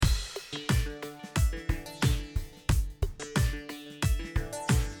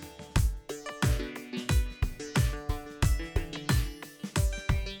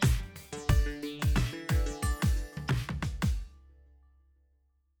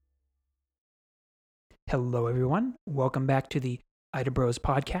Hello, everyone. Welcome back to the Ida Bros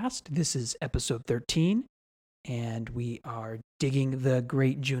podcast. This is episode 13, and we are digging the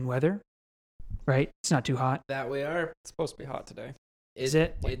great June weather, right? It's not too hot. That we are. It's supposed to be hot today. Is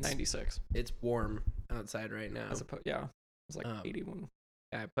it? Like It's 96. it's warm outside right now. Yeah. It's like Um, 81.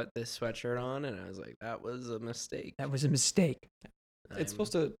 I put this sweatshirt on and I was like, that was a mistake. That was a mistake. It's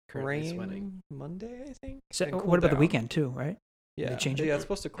supposed to currently rain sweating. Monday, I think. So, and cool what about the down. weekend, too, right? Yeah. change it? Yeah, it's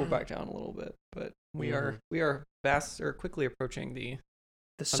supposed to cool back down a little bit, but we are quickly approaching the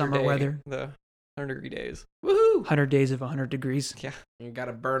The summer 100-day weather, the 100-degree days. Woohoo! 100 days of 100 degrees. Yeah. You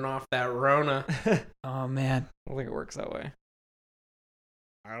gotta burn off that Rona. I Oh, man. don't think it works that way.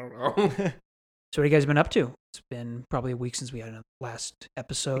 I don't know. So, what have you guys been up to? It's been probably a week since we had a last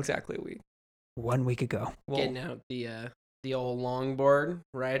episode. Exactly a week. 1 week ago. Well, Getting out the old longboard,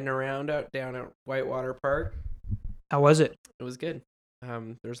 riding around out down at Whitewater Park. How was it? It was good.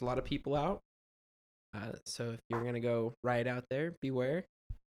 There's a lot of people out. So if you're gonna go ride out there, beware.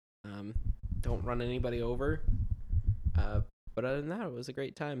 Don't run anybody over. But other than that, it was a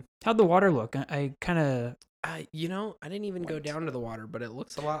great time. How'd the water look? I kind of... I didn't even go What? down to the water, but it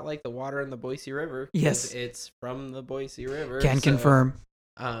looks a lot like the water in the Boise River. 'Cause Yes. it's from the Boise River. Can so, confirm.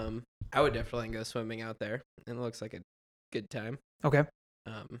 I would definitely go swimming out there, and it looks like a good time. Okay.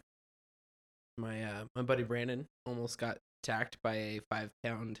 My buddy Brandon almost got attacked by a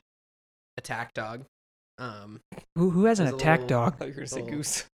 5-pound attack dog. Who has an There's a attack little- I dog? thought you were going to say little-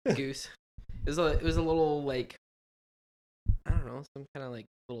 goose. Goose. It was a little like, I don't know, some kind of like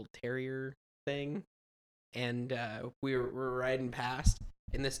little terrier thing, and we were riding past,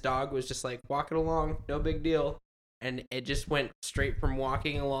 and this dog was just like walking along, no big deal, and it just went straight from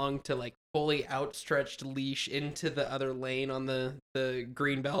walking along to like fully outstretched leash into the other lane on the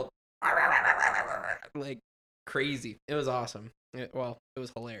green belt, like crazy. It was awesome. It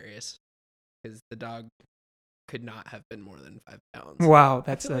was hilarious because the dog could not have been more than 5 pounds. Wow,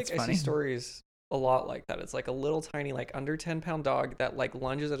 I feel like I funny. see stories a lot like that. It's like a little tiny, like under 10-pound dog that like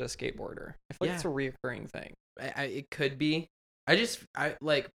lunges at a skateboarder. I feel like it's a reoccurring thing. It could be. I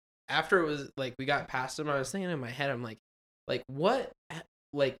like after it was like we got past him, I was thinking in my head, I'm like what,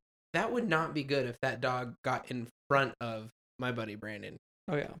 like that would not be good if that dog got in front of my buddy Brandon.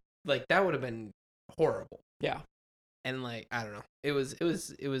 Oh yeah. Like that would have been horrible. Yeah. And like I don't know, it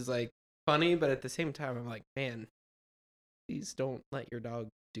was like funny, but at the same time, I'm like, man, please don't let your dog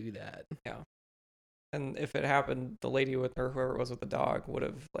do that. Yeah. And if it happened, the lady with or whoever it was with the dog would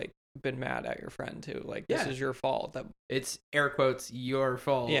have like been mad at your friend too. Like, this Yeah. is your fault. That It's air quotes your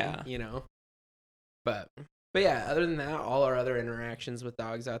fault. Yeah. But yeah, other than that, all our other interactions with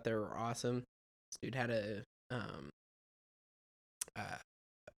dogs out there were awesome. This dude had a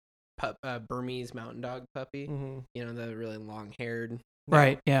Burmese mountain dog puppy. The really long haired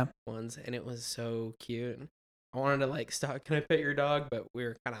Right, yeah. ones, and it was so cute. I wanted to like stop. Can I pet your dog? But we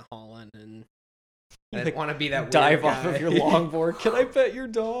were kind of hauling, and I didn't want to be that dive weird off guy. of your longboard. Can I pet your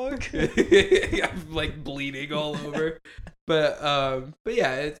dog? I'm like bleeding all over. But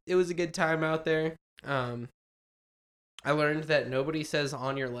yeah, it was a good time out there. I learned that nobody says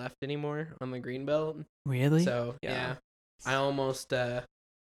on your left anymore on the green belt. Really? So Yeah. I almost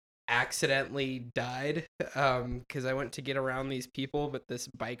accidentally died because I went to get around these people, but this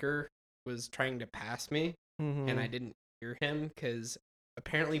biker was trying to pass me, and I didn't hear him because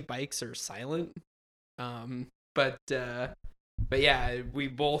apparently bikes are silent. But yeah, we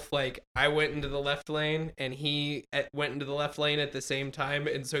both like I went into the left lane and he went into the left lane at the same time,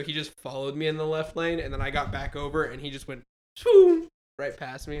 and so he just followed me in the left lane, and then I got back over and he just went swoom, right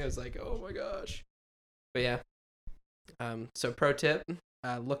past me. I was like, oh my gosh. But yeah. So pro tip,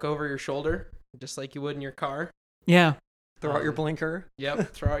 look over your shoulder just like you would in your car. Yeah. Throw out your blinker.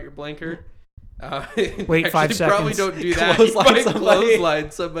 Yep, throw out your blinker. Wait 5 seconds. Probably don't do that. Clothesline You might somebody.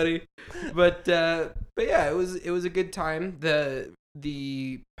 clothesline somebody. But yeah, it was a good time.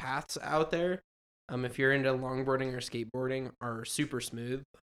 The paths out there, if you're into longboarding or skateboarding, are super smooth.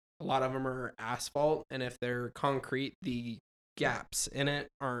 A lot of them are asphalt, and if they're concrete, the gaps in it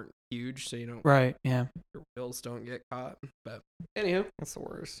aren't huge, so you don't Right, yeah. your wheels don't get caught. But anywho, That's the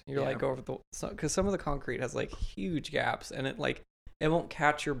worst. You're Yeah. like over the because some of the concrete has like huge gaps, and it won't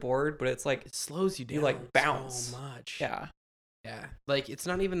catch your board, but it's like it slows you down. You, like, bounce. so much. yeah. Yeah, like it's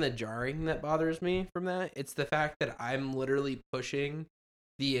not even the jarring that bothers me from that. It's the fact that I'm literally pushing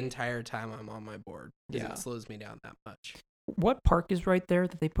the entire time I'm on my board. Because Yeah. it slows me down that much. What park is right there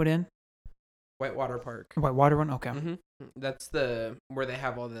that they put in? Whitewater Park. Whitewater one? Okay. Mm-hmm. That's where they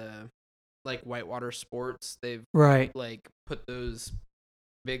have all the like whitewater sports. They've Right. like put those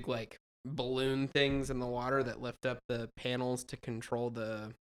big like balloon things in the water that lift up the panels to control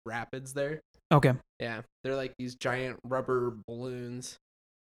the rapids there. Okay. Yeah, they're like these giant rubber balloons,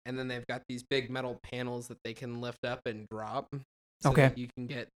 and then they've got these big metal panels that they can lift up and drop, so that you can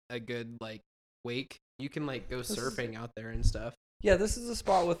get a good like wake. You can like go surfing out there and stuff. Yeah, this is a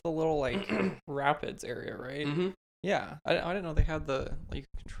spot with the little like rapids area, right? Mm-hmm. Yeah, I didn't know they had the like you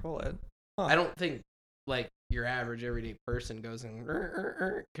can control it. Huh. I don't think like your average everyday person goes and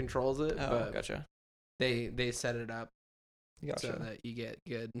controls it. Oh, but gotcha. They set it up Gotcha. so that you get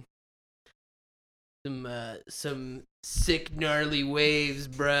good. Some sick gnarly waves,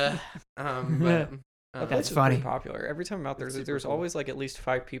 bruh. That's funny. Pretty popular. Every time I'm out there, there's cool. always like at least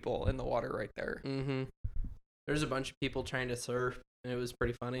 5 people in the water right there. Mm-hmm. There's a bunch of people trying to surf, and it was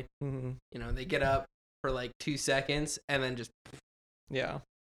pretty funny. Mm-hmm. You know, they get up for like 2 seconds and then just. Yeah.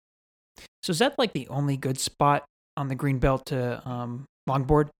 So is that like the only good spot on the Greenbelt to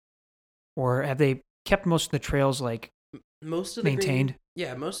longboard, or have they kept most of the trails like most of maintained?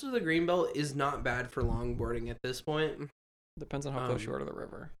 Most of the Greenbelt is not bad for longboarding at this point. Depends on how close you are to the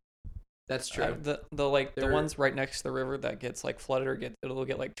river. That's true. The ones right next to the river that gets like flooded or it'll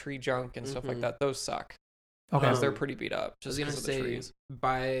get like tree junk and stuff like that. Those suck. Okay, because they're pretty beat up. Just I was gonna say, trees.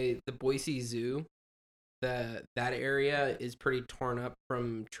 By the Boise Zoo, that area is pretty torn up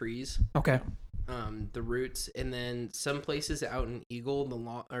from trees. Okay. The roots, and then some places out in Eagle,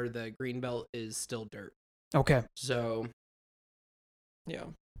 the Greenbelt is still dirt. Okay. So, yeah,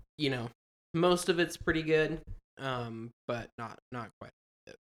 you know, most of it's pretty good, but not quite.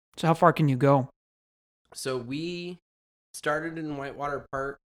 So how far can you go? So we started in Whitewater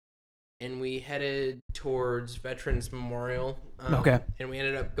Park, and we headed towards Veterans Memorial. Okay. And we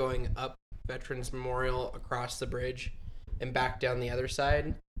ended up going up Veterans Memorial across the bridge and back down the other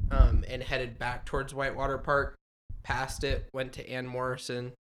side, and headed back towards Whitewater Park, past it, went to Ann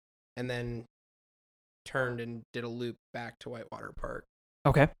Morrison, and then turned and did a loop back to Whitewater Park.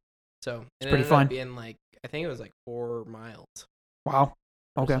 Okay. So it's pretty fun. Being like, I think it was like 4 miles. Wow.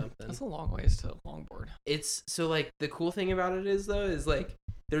 Okay. That's a long ways to longboard. It's so like the cool thing about it is like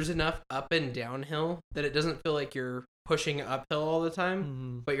there's enough up and downhill that it doesn't feel like you're pushing uphill all the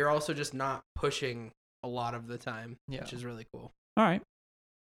time, but you're also just not pushing a lot of the time, which is really cool. All right.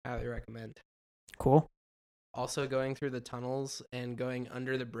 Highly recommend. Cool. Also going through the tunnels and going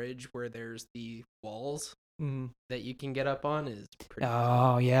under the bridge where there's the walls that you can get up on is pretty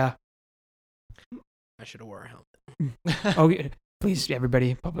cool. Yeah. I should have wore a helmet. Oh, yeah. Please,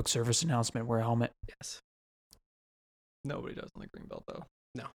 everybody, public service announcement, wear a helmet. Yes. Nobody does on the Greenbelt, though.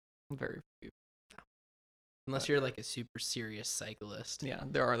 No. Very few. No. Unless you're like a super serious cyclist. Yeah,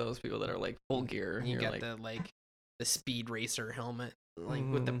 there are those people that are like full gear. You got like the speed racer helmet, like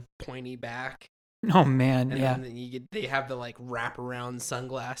with the pointy back. Oh, man, and yeah. And then they have the like wraparound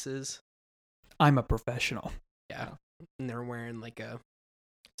sunglasses. I'm a professional. Yeah. And they're wearing like a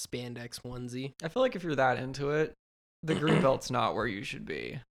spandex onesie. I feel like if you're that into it, the Greenbelt's not where you should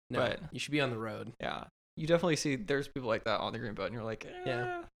be. No, but you should be on the road. Yeah. You definitely see there's people like that on the Greenbelt, and you're like,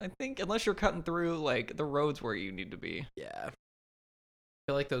 yeah. I think unless you're cutting through like the roads where you need to be. Yeah. I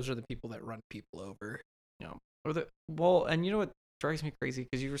feel like those are the people that run people over. Yeah. And you know what drives me crazy,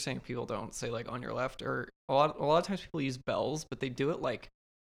 because you were saying people don't say like on your left, or a lot of times people use bells, but they do it like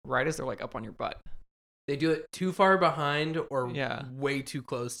right as they're like up on your butt. They do it too far behind or way too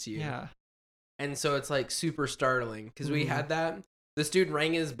close to you. Yeah. And so it's like super startling, because we had that. This dude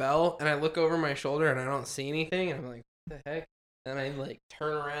rang his bell, and I look over my shoulder and I don't see anything, and I'm like, what the heck? And I like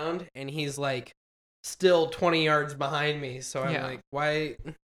turn around, and he's like still 20 yards behind me. So I'm like, why?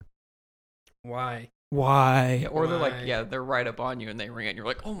 Yeah, or they're like, they're right up on you, and they ring it, and you're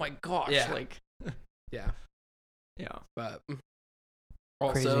like, oh my gosh. Yeah. Like, yeah. But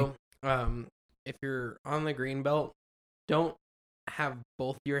also, if you're on the Greenbelt, don't have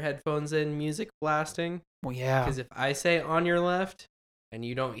both your headphones in, music blasting. Well, yeah. Because if I say on your left and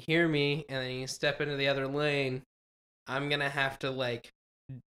you don't hear me, and then you step into the other lane, I'm gonna have to like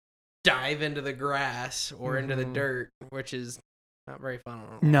dive into the grass or into the dirt, which is not very fun.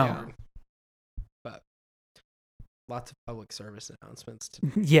 No. But lots of public service announcements.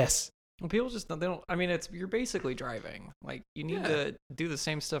 Yes. Well, people just they don't. I mean, you're basically driving. Like you need to do the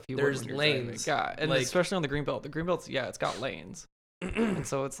same stuff you would when you're lanes. Driving. Yeah, and like, especially on the Greenbelt. The Greenbelt's it's got lanes, and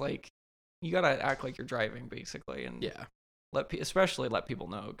so it's like you gotta act like you're driving basically, and especially let people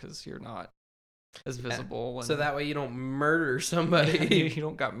know, because you're not as visible. And so that way you don't murder somebody. You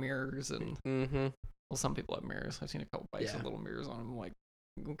don't got mirrors and. Well, some people have mirrors. I've seen a couple bikes with little mirrors on them. I'm like,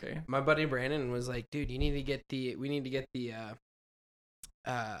 okay. My buddy Brandon was like, dude, we need to get the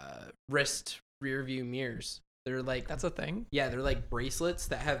wrist rear view mirrors. They're like, that's a thing. Yeah, they're like bracelets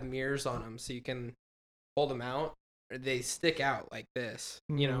that have mirrors on them, so you can hold them out they stick out like this,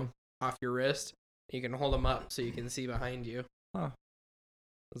 you know, off your wrist. You can hold them up so you can see behind you. Huh.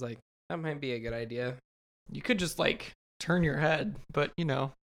 I was like, that might be a good idea. You could just like turn your head, but you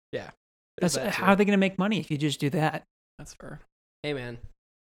know. Yeah. That's how are they going to make money if you just do that? That's fair. Hey man,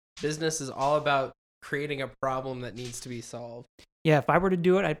 business is all about creating a problem that needs to be solved. Yeah, if I were to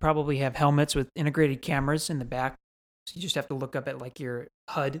do it, I'd probably have helmets with integrated cameras in the back. So you just have to look up at like your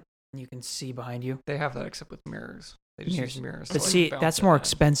HUD and you can see behind you. They have that except with mirrors. They just use mirrors. But see, that's more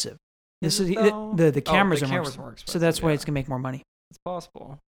expensive. This is the cameras are more expensive. So that's why it's gonna make more money. It's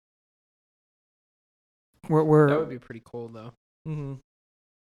possible. That would be pretty cool though. Mm-hmm.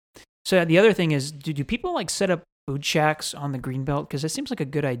 So the other thing is, do people like set up food shacks on the greenbelt? Because it seems like a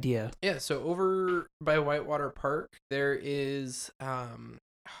good idea. Yeah. So over by Whitewater Park, there is, I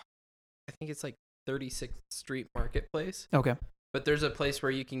think it's like 36th Street Marketplace. Okay. But there's a place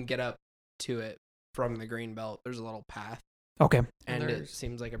where you can get up to it from the greenbelt. There's a little path. Okay. And it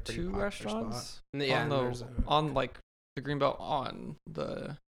seems like a pretty popular restaurants spot. Yeah, on like the greenbelt on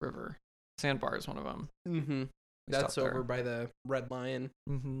the river. Sandbar is one of them. Mm-hmm. That's over by the Red Lion.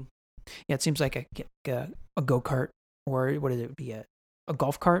 Mm-hmm. Yeah, it seems like a go-kart, or what would it be, a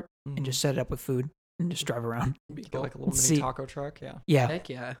golf cart, and just set it up with food and just drive around. Get like a little mini taco truck. Yeah. Yeah. Heck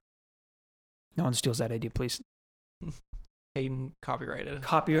yeah. No one steals that idea, please. Hayden copyrighted.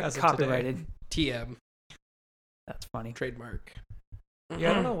 Copyrighted. TM. That's funny. Trademark.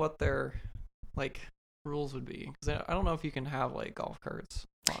 Yeah, I don't know what their like rules would be, because I don't know if you can have like golf carts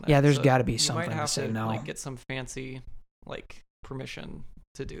on it. Yeah, there's got to be something you might have to say to no. like get some fancy like permission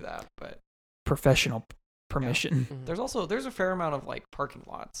to do that, but professional permission. Yeah. There's a fair amount of like parking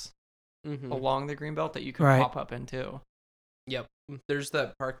lots along the greenbelt that you can pop up into. Yep, there's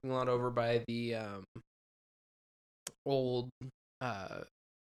that parking lot over by the old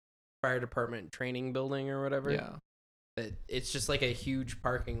fire department training building or whatever. Yeah, that it's just like a huge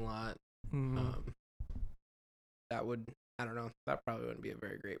parking lot. That would, I don't know, that probably wouldn't be a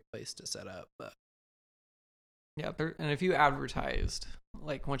very great place to set up, but yeah, and if you advertised,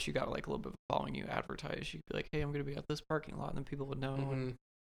 like once you got like a little bit of following, you advertise, you'd be like, hey, I'm gonna be at this parking lot, and then people would know and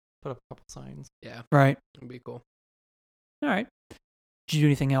put up a couple signs. Yeah, right. It'd be cool. All right. Did you do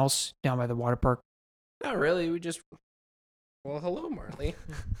anything else down by the water park? Not really. Well, hello, Marley.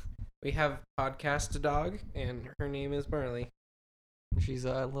 We have podcast dog, and her name is Marley. She's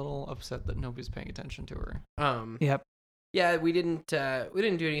a little upset that nobody's paying attention to her. Yep. Yeah, we didn't do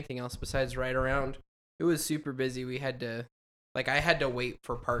anything else besides ride around. It was super busy. I had to wait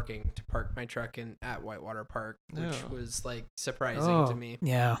for parking to park my truck at Whitewater Park, which was like surprising to me.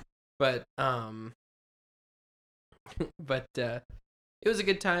 Yeah. But it was a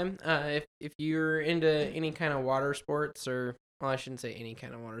good time. If you're into any kind of water sports, or well, I shouldn't say any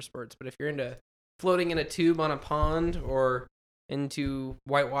kind of water sports, but if you're into floating in a tube on a pond, or into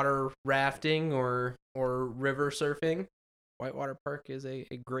whitewater rafting or river surfing, Whitewater Park is a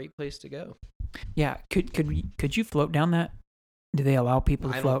great place to go. Yeah. Could you float down that? Do they allow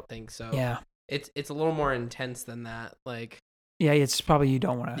people to float? I don't think so. Yeah. It's a little more intense than that. Like, yeah, it's probably you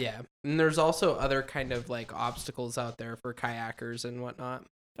don't want to. Yeah. And there's also other kind of like obstacles out there for kayakers and whatnot.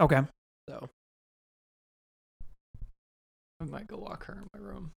 Okay. So I might go walk her in my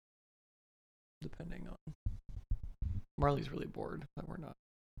room, depending on. Marley's really bored that we're not.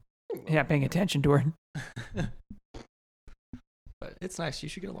 Yeah, paying attention to her. But it's nice. You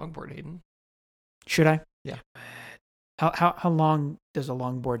should get a longboard, Hayden. Should I? Yeah. How long does a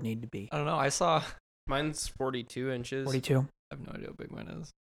longboard need to be? I don't know. I saw mine's 42 inches. 42. I have no idea how big mine is.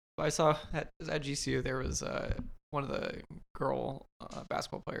 But I saw at GCU there was one of the girl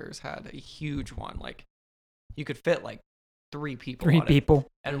basketball players had a huge one. Like you could fit like 3 people. 3 people.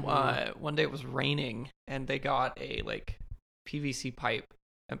 And one day it was raining, and they got a like PVC pipe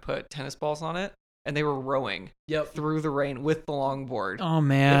and put tennis balls on it, and they were rowing through the rain with the longboard. Oh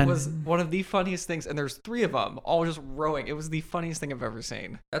man, it was one of the funniest things. And there's 3 of them all just rowing. It was the funniest thing I've ever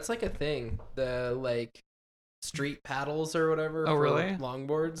seen. That's like a thing. The like street paddles or whatever. Oh, for really?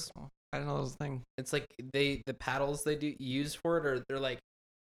 Longboards. I didn't know that was a thing. It's like the paddles they do use for it, or they're like,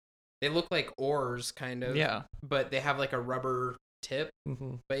 they look like oars kind of. Yeah. But they have like a rubber tip.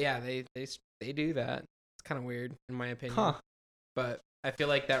 Mm-hmm. But yeah, they do that. It's kind of weird in my opinion. Huh. But I feel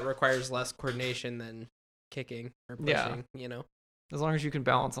like that requires less coordination than kicking or pushing, you know. As long as you can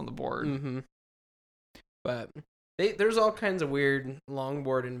balance on the board. Mm-hmm. But there's all kinds of weird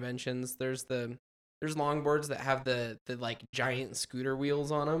longboard inventions. There's longboards that have the like giant scooter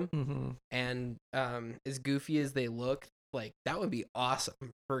wheels on them. Mm-hmm. And as goofy as they look, like that would be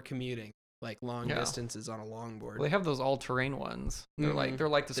awesome for commuting. like long distances on a longboard. Well, they have those all-terrain ones. They're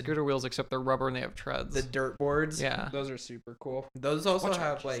like the scooter wheels, except they're rubber and they have treads. The dirt boards. Yeah, those are super cool. Those also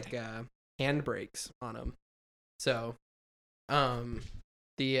have like hand brakes on them. So, but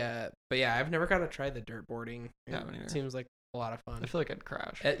yeah, I've never got to try the dirt boarding. It seems like a lot of fun. I feel like I'd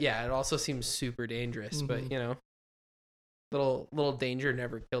crash. It also seems super dangerous, but little danger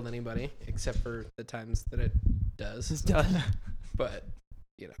never killed anybody except for the times that it does. It's done. But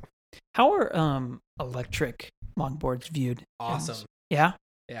how are electric longboards viewed? Awesome. Yeah.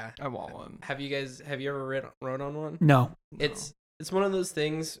 Yeah, I want one. Have you ever rode on one? No. It's one of those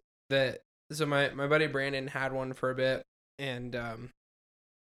things that my buddy Brandon had one for a bit, and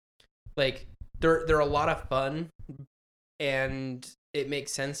like they're a lot of fun, and it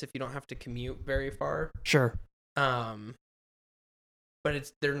makes sense if you don't have to commute very far. Sure.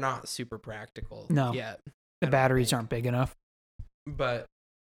 But they're not super practical yet. The batteries aren't big enough. But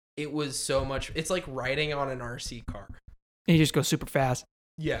it was so much. It's like riding on an RC car. And you just go super fast.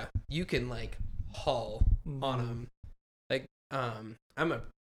 Yeah, you can like haul on them. Like, I'm a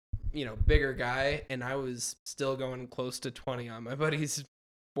bigger guy, and I was still going close to 20 on my buddy's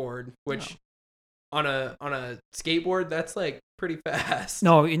board, which on a skateboard that's like pretty fast.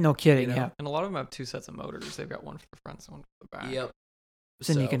 No kidding. Yeah, and a lot of them have two sets of motors. They've got one for the front, and one for the back. Yep.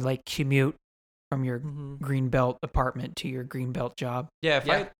 So then you can like commute from your Greenbelt apartment to your Greenbelt job.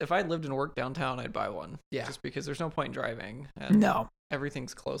 Yeah, if I lived and worked downtown, I'd buy one. Yeah, just because there's no point in driving. And no,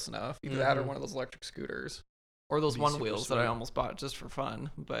 everything's close enough. Either that or one of those electric scooters, or those one wheels that I almost bought just for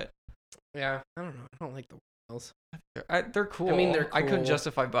fun. But yeah, I don't know. I don't like the wheels. They're cool. I mean, they're cool. I couldn't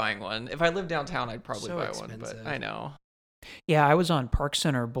justify buying one. If I lived downtown, I'd probably buy expensive. one. But I know. Yeah, I was on Park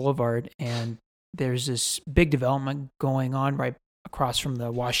Center Boulevard, and there's this big development going on right across from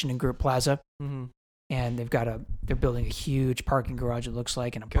the Washington Group Plaza. Mm-hmm. And they're building a huge parking garage, it looks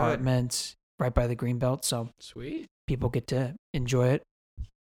like, and apartments right by the Greenbelt. So sweet. People get to enjoy it.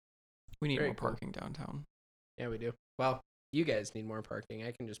 We need more parking downtown. Yeah, we do. Well, you guys need more parking.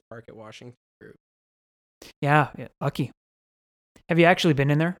 I can just park at Washington Group. Yeah, lucky. Have you actually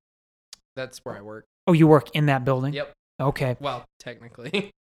been in there? That's where I work. Oh, you work in that building? Yep. Okay. Well, technically.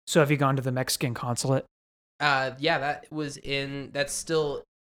 So have you gone to the Mexican consulate? Yeah, that's still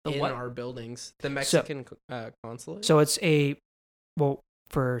in our buildings. The Mexican consulate. So it's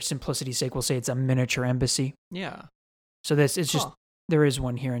for simplicity's sake, we'll say it's a miniature embassy. Yeah. So it's just, there is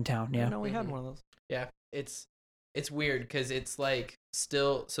one here in town. Yeah. I know we had one of those. Yeah. It's weird because it's like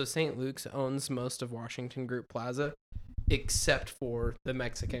so St. Luke's owns most of Washington Group Plaza except for the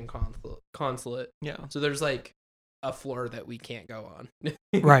Mexican consulate. Yeah. So there's like a floor that we can't go on.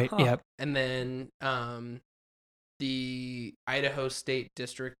 Right. Yep. And then the Idaho State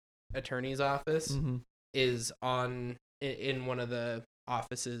District Attorney's Office is in one of the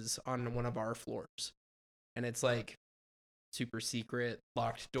offices on one of our floors. And it's like super secret,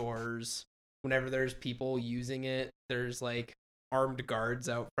 locked doors. Whenever there's people using it, there's like armed guards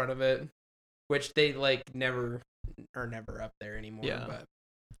out front of it, which they like never up there anymore. Yeah.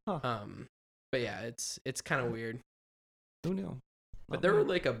 But yeah, it's kind of weird. Who knew? But there were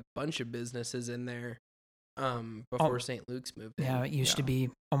like a bunch of businesses in there before St. Luke's moved in. Yeah, it used to be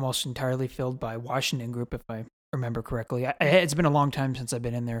almost entirely filled by Washington Group, if I remember correctly. It's been a long time since I've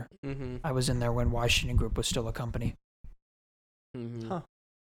been in there. Mm-hmm. I was in there when Washington Group was still a company. Mm-hmm. Huh.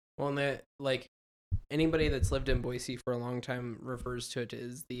 Well, and like anybody that's lived in Boise for a long time refers to it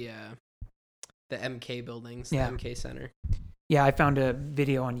as the MK buildings, the MK Center. Yeah, I found a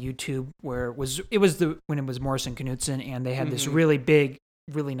video on YouTube where it was when it was Morrison Knudsen, and they had this really big,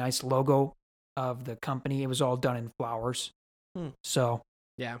 really nice logo of the company. It was all done in flowers. So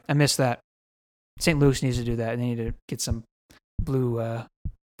yeah, I missed that. St. Luke's needs to do that. They need to get some blue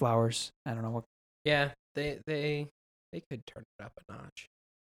flowers. I don't know what. Yeah, they could turn it up a notch.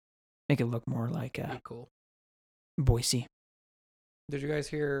 Make it look more like cool. Boise. Did you guys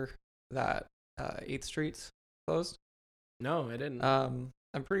hear that 8th Street's closed? No, I didn't. I'm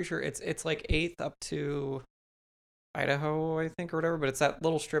pretty sure it's like 8th up to Idaho, I think, or whatever. But it's that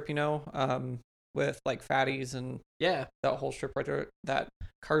little strip, with like Fatties and that whole strip right there that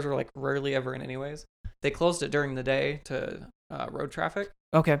cars are like rarely ever in anyways. They closed it during the day to road traffic.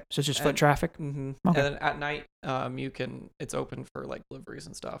 Okay, so it's just foot traffic. Mm-hmm. Okay. And then at night, it's open for like deliveries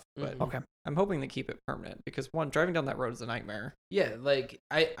and stuff. But okay, I'm hoping they keep it permanent because driving down that road is a nightmare. Yeah, like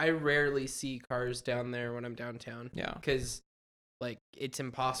I rarely see cars down there when I'm downtown. Yeah, because like it's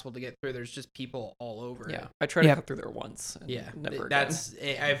impossible to get through. There's just people all over. Yeah, I tried to cut through there once. Yeah, never.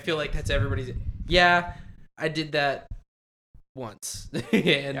 I feel like that's everybody's. Yeah, I did that once,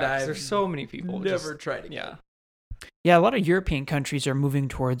 and there's so many people. Never tried again. Yeah. Yeah, a lot of European countries are moving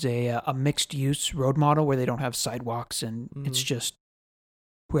towards a mixed-use road model where they don't have sidewalks and it's just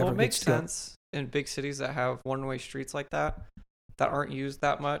whoever Well, it makes gets to go. sense in big cities that have one-way streets like that aren't used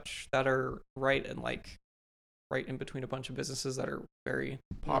that much, that are right in between a bunch of businesses that are very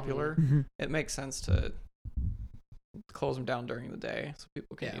popular. Mm-hmm. It makes sense to close them down during the day so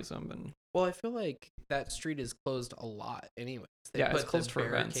people can use them. And well, I feel like that street is closed a lot anyways. It's closed for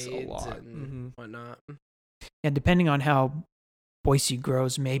events a lot and whatnot. And depending on how Boise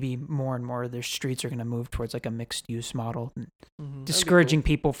grows, maybe more and more of their streets are going to move towards like a mixed-use model, discouraging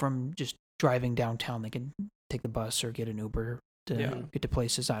people from just driving downtown. They can take the bus or get an Uber to get to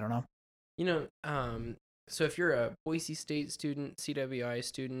places. I don't know. You know, so if you're a Boise State student, CWI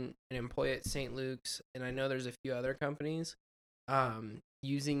student, an employee at St. Luke's, and I know there's a few other companies,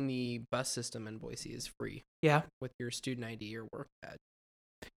 using the bus system in Boise is free. Yeah. With your student ID or work badge.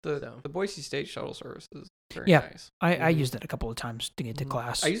 The Boise State shuttle service is very nice. I used it a couple of times to get to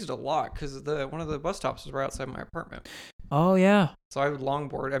class. I used it a lot because one of the bus stops was right outside my apartment. Oh yeah. So I would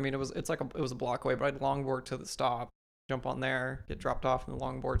longboard. I mean, it was a block away, but I'd longboard to the stop, jump on there, get dropped off in the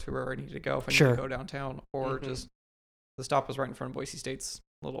longboard to where I needed to go if I needed to go downtown, or just the stop was right in front of Boise State's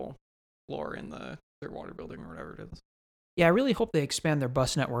little floor in their water building or whatever it is. Yeah, I really hope they expand their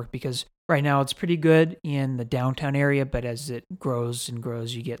bus network because right now it's pretty good in the downtown area, but as it grows and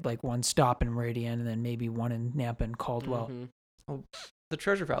grows, you get like one stop in Meridian and then maybe one in Nampa and Caldwell. Well, the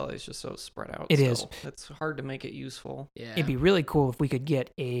Treasure Valley is just so spread out. It is. It's hard to make it useful. Yeah. It'd be really cool if we could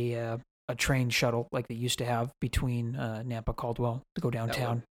get a train shuttle like they used to have between Nampa Caldwell to go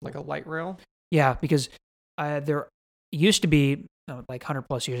downtown. Like a light rail? Yeah, because there used to be, like 100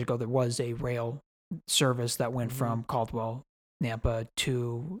 plus years ago, there was a rail service that went from Caldwell, Nampa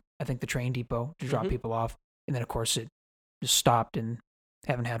to, I think, the train depot to drop people off. And then, of course, it just stopped and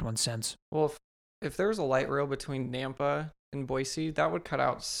haven't had one since. Well, if there was a light rail between Nampa and Boise, that would cut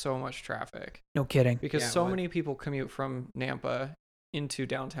out so much traffic. No kidding. Because so many people commute from Nampa into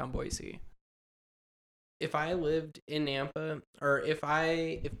downtown Boise. If I lived in Nampa, or if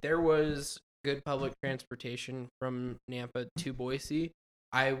there was good public transportation from Nampa to Boise,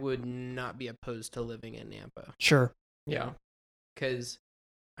 I would not be opposed to living in Nampa. Sure. Yeah. Because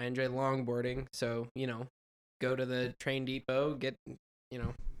I enjoy longboarding, so, go to the train depot,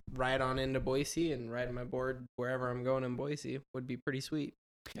 ride on into Boise and ride my board wherever I'm going in Boise would be pretty sweet.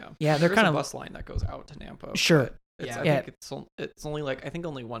 Yeah, they're kind of a bus line that goes out to Nampa. Sure. I think it's only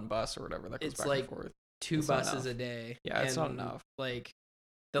only one bus or whatever that goes back and forth. Two buses a day. Yeah, it's not enough. Like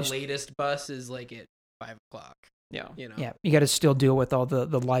the latest bus is like at 5:00. Yeah. Yeah, you got to still deal with all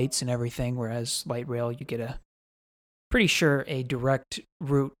the lights and everything, whereas light rail, you get pretty sure a direct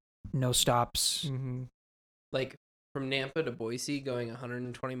route, no stops. Like from Nampa to Boise going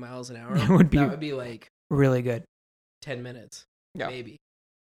 120 miles an hour, that would be like really good. 10 minutes. Yeah. Maybe.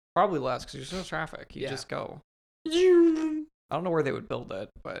 Probably less because there's no traffic. You just go. I don't know where they would build it,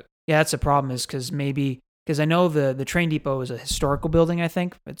 but yeah, that's the problem is because I know the train depot is a historical building. I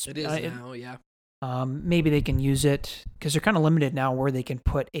think it is now. Yeah. Maybe they can use it because they're kind of limited now where they can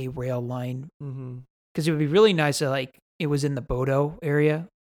put a rail line. Because it would be really nice if it was in the Bodo area,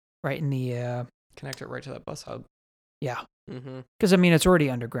 right in the connect it right to that bus hub. Yeah. Because it's already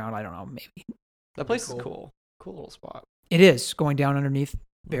underground. I don't know. Maybe that place is cool. Cool little spot. It is going down underneath.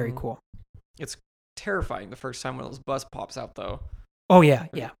 Very cool. It's terrifying the first time when this bus pops out, though. Oh yeah,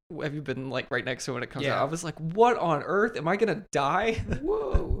 yeah. Have you been right next to it when it comes out? I was like, "What on earth? Am I gonna die?"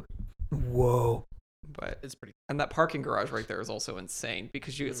 Whoa. But it's pretty. And that parking garage right there is also insane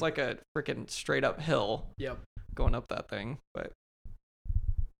because it's like a freaking straight up hill. Yep. Going up that thing, but.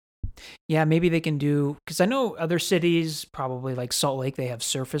 Yeah, maybe they can do because I know other cities, probably like Salt Lake, they have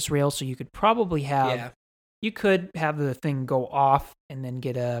surface rail, so you could probably have. Yeah. You could have the thing go off and then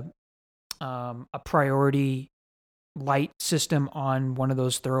get a priority light system on one of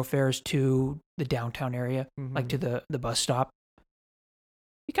those thoroughfares to the downtown area, like to the bus stop.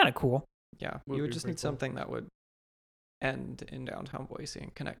 Be kind of cool. Yeah, you would just need something that would end in downtown Boise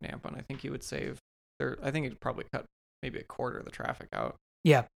and connect Nampa, and I think you would save. I think it'd probably cut maybe a quarter of the traffic out.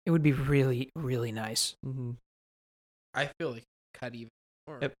 Yeah, it would be really, really nice. I feel like cut even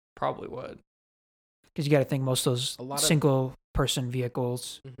more. It probably would. Because you got to think most of those single-person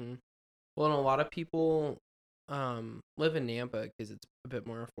vehicles. Well, and a lot of people live in Nampa because it's a bit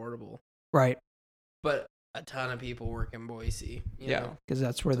more affordable. Right. But a ton of people work in Boise. You know? Because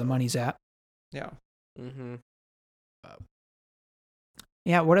that's where the money's at. Yeah.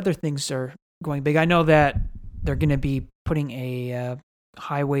 Yeah, what other things are going big? I know that they're going to be putting a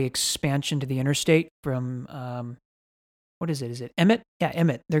highway expansion to the interstate from... what is it? Is it Emmett? Yeah,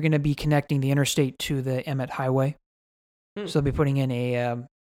 Emmett. They're going to be connecting the interstate to the Emmett Highway. So they'll be putting in a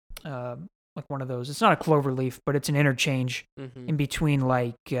like one of those. It's not a clover leaf, but it's an interchange in between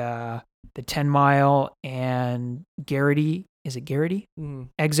like the 10 Mile and Garrity. Is it Garrity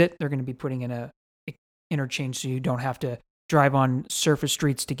exit? They're going to be putting in a interchange so you don't have to drive on surface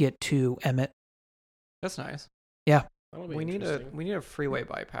streets to get to Emmett. That's nice. Yeah. We need a freeway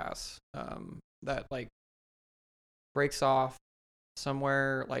bypass that like breaks off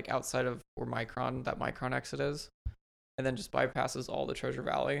somewhere like outside of where that Micron exit is, and then just bypasses all the Treasure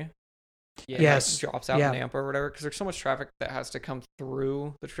Valley. Yeah, yes. Like drops out in Nampa or whatever, because there's so much traffic that has to come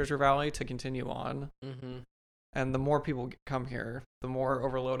through the Treasure Valley to continue on. And the more people come here, the more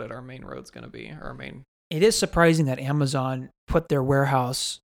overloaded our main road's going to be. It is surprising that Amazon put their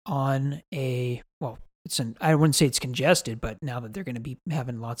warehouse on I wouldn't say it's congested, but now that they're going to be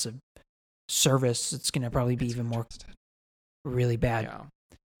having lots of service, it's going to probably be even more really bad. Yeah.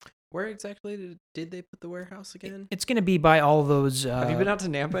 Where exactly did they put the warehouse again? It's going to be by all those. Have you been out to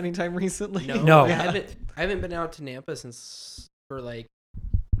Nampa anytime recently? No. I haven't been out to Nampa for like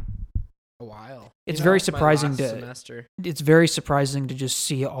a while. It's very surprising semester. It's very surprising to just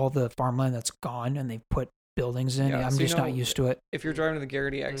see all the farmland that's gone and they put buildings in. Yeah, I'm just not used to it. If you're driving to the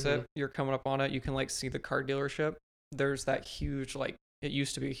Garrity exit, you're coming up on it, you can like see the car dealership. There's that huge, like, it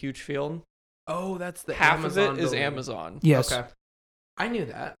used to be a huge field. Oh, that's the half Amazon of it is building. Amazon. Yes. Okay. I knew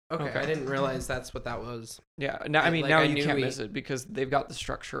that. Okay. I didn't realize that's what that was. Yeah. Now, now you can't miss it because they've got the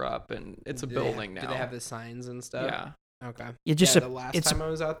structure up and it's a building now. Do they have the signs and stuff? Yeah. Okay. The last time I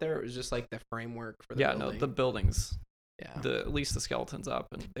was out there, it was just like the framework for the building. No, the buildings. Yeah. At least the skeleton's up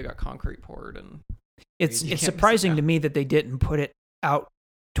and they got concrete poured and it's surprising to me that they didn't put it out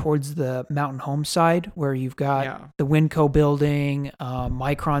towards the Mountain Home side where you've got the Winco building,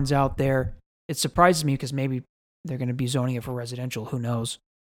 Micron's out there. It surprises me because maybe they're going to be zoning it for residential. Who knows?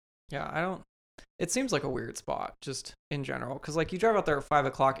 Yeah, it seems like a weird spot just in general. Because like you drive out there at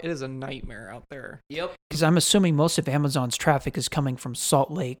 5:00, it is a nightmare out there. Yep. Because I'm assuming most of Amazon's traffic is coming from Salt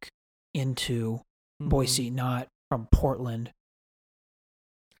Lake into Boise, not from Portland.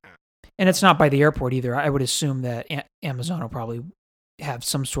 And it's not by the airport either. I would assume that Amazon will probably have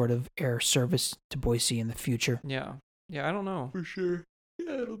some sort of air service to Boise in the future. Yeah. Yeah, I don't know. For sure.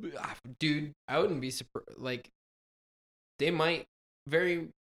 Yeah, it'll be... Dude, I wouldn't be surprised. Like, they might very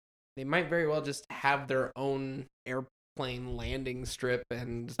well just have their own airplane landing strip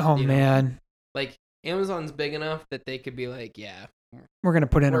and... man. Like, Amazon's big enough that they could be like, we're going to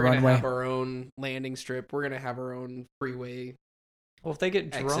put in a runway. We're going to have our own landing strip. We're going to have our own freeway. Well, if they get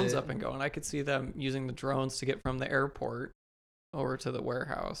drones up and going, I could see them using the drones to get from the airport over to the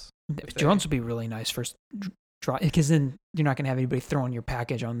warehouse. Drones would be really nice for because then you're not going to have anybody throwing your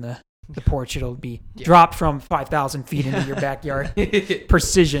package on the porch. It'll be dropped from 5,000 feet into your backyard.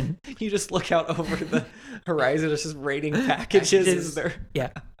 Precision. You just look out over the horizon. It's just raiding packages. Yeah.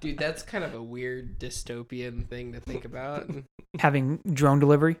 Dude, that's kind of a weird dystopian thing to think about. Having drone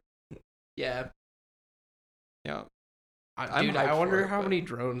delivery? Yeah. Yeah. I wonder how many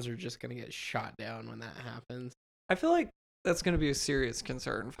drones are just going to get shot down when that happens. I feel like that's going to be a serious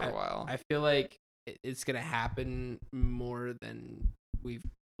concern for a while. I feel like it's going to happen more than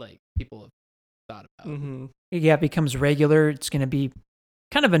people have thought about. Mm-hmm. Yeah, it becomes regular. It's going to be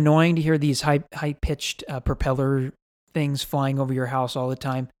kind of annoying to hear these high-pitched propeller things flying over your house all the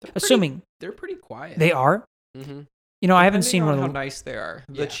time. They're pretty quiet. They are? Mm-hmm. You know, I haven't seen one of how nice they are.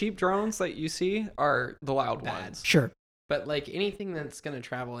 The cheap drones that you see are the loud ones. Sure. But like anything that's going to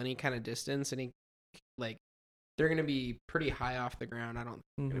travel any kind of distance, they're going to be pretty high off the ground. I don't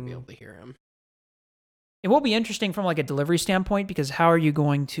think I'm going to be able to hear them. It will be interesting from like a delivery standpoint because how are you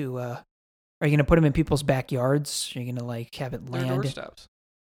going to are you going to put them in people's backyards? Are you going to like have it land? Their doorsteps.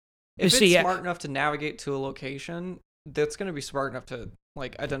 If it's smart enough to navigate to a location, that's going to be smart enough to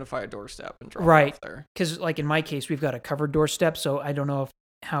like identify a doorstep and drop it off there. Because like in my case, we've got a covered doorstep, so I don't know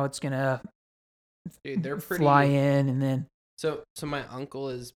how it's going to fly in and then. So my uncle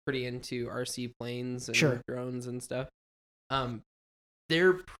is pretty into RC planes and drones and stuff.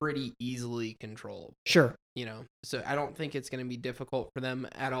 They're pretty easily controlled. Sure. You know, so I don't think it's going to be difficult for them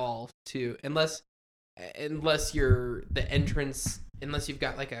at all to, unless you're the entrance, unless you've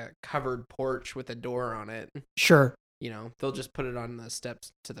got like a covered porch with a door on it. Sure. You know, they'll just put it on the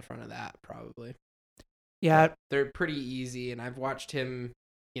steps to the front of that probably. Yeah. But they're pretty easy. And I've watched him,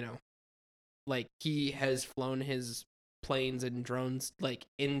 you know, like he has flown his planes and drones like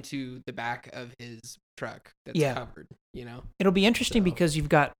into the back of his truck that's covered, you know. It'll be interesting because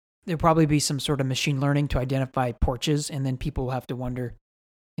there'll probably be some sort of machine learning to identify porches, and then people will have to wonder,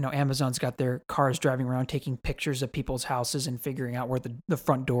 you know, Amazon's got their cars driving around taking pictures of people's houses and figuring out where the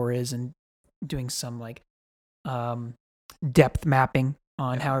front door is and doing some like depth mapping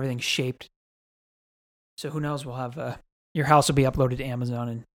on how everything's shaped. So who knows? We'll have your house will be uploaded to Amazon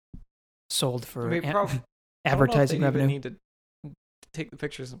and sold for advertising revenue. Even need to take the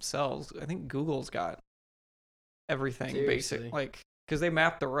pictures themselves. I think Google's got everything basic, like because they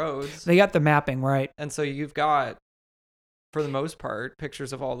map the roads. They got the mapping right, and so you've got, for the most part,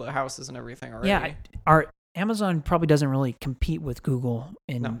 pictures of all the houses and everything already. Yeah, our Amazon probably doesn't really compete with Google,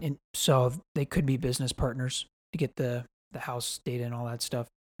 and so they could be business partners to get the house data and all that stuff.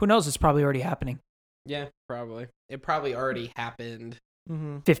 Who knows? It's probably already happening. Yeah, probably. It probably already happened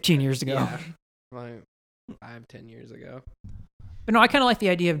 15 years ago. Yeah, like 5-10 years ago. But no, I kind of like the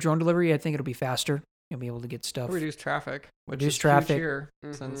idea of drone delivery. I think it'll be faster. You'll be able to get stuff. Reduce traffic. Reduce traffic. Here,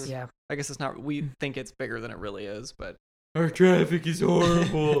 since I guess it's not. We think it's bigger than it really is, but our traffic is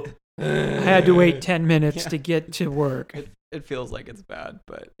horrible. I had to wait 10 minutes to get to work. It feels like it's bad,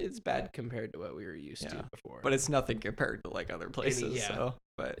 but it's bad compared to what we were used to before. But it's nothing compared to like other places. So,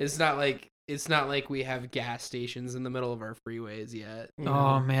 but it's not like we have gas stations in the middle of our freeways yet.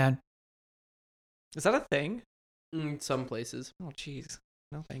 Oh man, is that a thing? Some places. Oh jeez,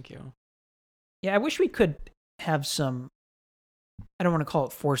 no, thank you. Yeah, I wish we could have some. I don't want to call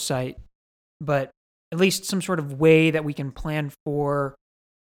it foresight, but at least some sort of way that we can plan for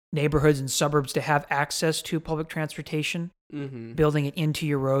neighborhoods and suburbs to have access to public transportation, building it into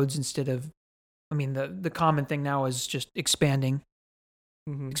your roads instead of, I mean, the common thing now is just expanding,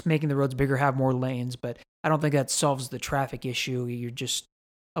 making the roads bigger, have more lanes, but I don't think that solves the traffic issue. You're just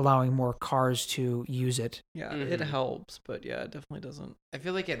allowing more cars to use it. Yeah, it helps, but yeah, it definitely doesn't. I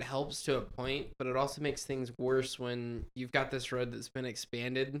feel like it helps to a point, but it also makes things worse when you've got this road that's been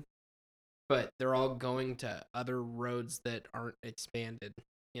expanded, but they're all going to other roads that aren't expanded.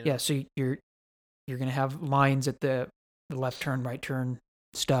 You know? Yeah, so you're gonna have lines at the left turn, right turn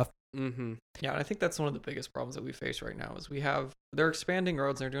stuff. Yeah, and I think that's one of the biggest problems that we face right now is they're expanding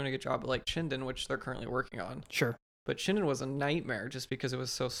roads and they're doing a good job, like Chinden, which they're currently working on. Sure. But Chinden was a nightmare just because it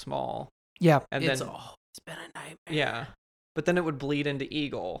was so small. Yeah. And it's been a nightmare. Yeah. But then it would bleed into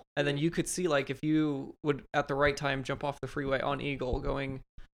Eagle. And then you could see, like, if you would at the right time jump off the freeway on Eagle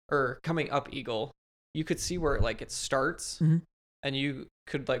coming up Eagle, you could see where it starts. And you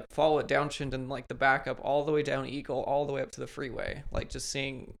could like follow it down Chinden, like the backup all the way down Eagle, all the way up to the freeway, like just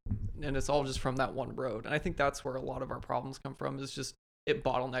seeing, and it's all just from that one road. And I think that's where a lot of our problems come from, is just it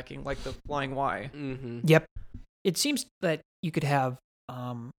bottlenecking, like the Flying Y. Yep. It seems that you could have,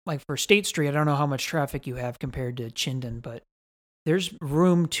 like for State Street, I don't know how much traffic you have compared to Chinden, but there's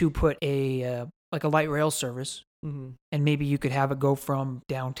room to put a light rail service. And maybe you could have it go from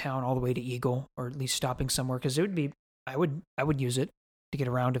downtown all the way to Eagle, or at least stopping somewhere, because it would be, I would use it to get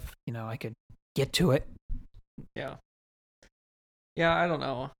around if, I could get to it. Yeah. Yeah, I don't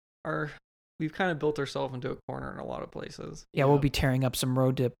know. We've kind of built ourselves into a corner in a lot of places. Yeah, we'll be tearing up some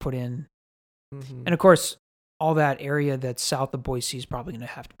road to put in. And of course, all that area that's south of Boise is probably going to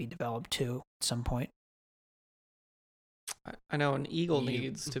have to be developed too at some point. I know an Eagle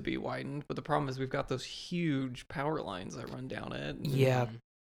needs to be widened, but the problem is we've got those huge power lines that run down it. Yeah.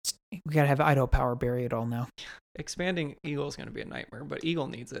 We got to have Idaho Power bury it all now. Expanding Eagle is going to be a nightmare, but Eagle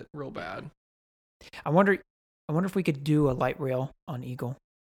needs it real bad. I wonder if we could do a light rail on Eagle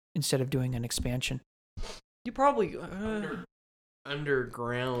instead of doing an expansion. You probably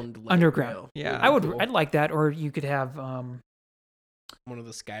underground. Underground. Yeah, I'd like that. Or you could have one of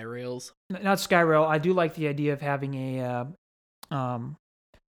the sky rails. Not sky rail. I do like the idea of having a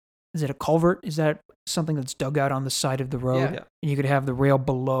is it a culvert? Is that something that's dug out on the side of the road? Yeah. And you could have the rail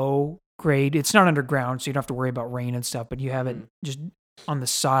below grade. It's not underground, so you don't have to worry about rain and stuff, but you have it just on the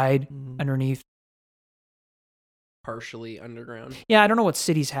side underneath. Partially underground. Yeah, I don't know what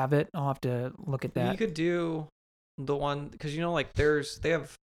cities have it. I'll have to look at that. You could do the one, because they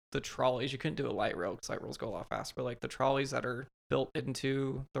have the trolleys. You couldn't do a light rail because light rails go a lot faster, but like the trolleys that are built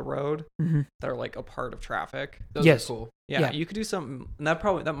into the road that are like a part of traffic. Those are cool. Yeah, you could do something, and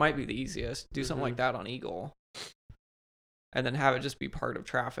that might be the easiest. Do something like that on Eagle, and then have it just be part of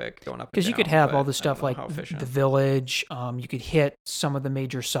traffic going up. Because you could have all the stuff like the village. You could hit some of the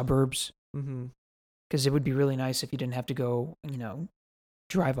major suburbs. Because it would be really nice if you didn't have to go,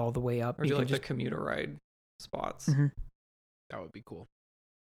 drive all the way up. Or do like the commuter ride spots. That would be cool.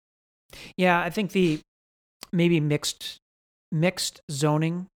 Yeah, I think maybe mixed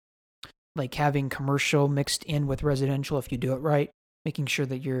zoning, like having commercial mixed in with residential if you do it right, making sure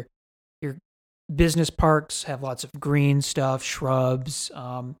that your business parks have lots of green stuff, shrubs,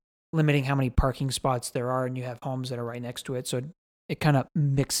 limiting how many parking spots there are, and you have homes that are right next to it, so it kind of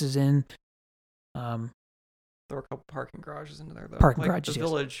mixes in. throw a couple parking garages into there though. Parking like garages, the yes.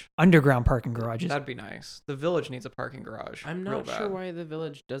 Village, underground parking garages. that'd be nice. The Village needs a parking garage. I'm real not bad. sure why the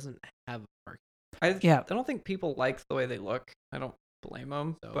Village doesn't have a parking. I Yeah. don't think people like the way they look. I don't blame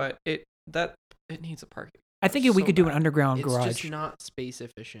them, So- but it needs a parking. I think so we could do an bad. underground It's garage. just not space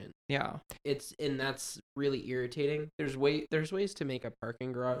efficient. Yeah. And that's really irritating. There's ways to make a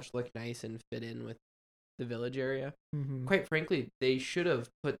parking garage look nice and fit in with the Village area. Mm-hmm. Quite frankly, they should have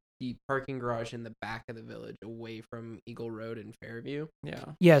put the parking garage in the back of the Village, away from Eagle Road and Fairview, Yeah.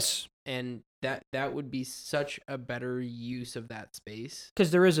 Yes, and that would be such a better use of that space.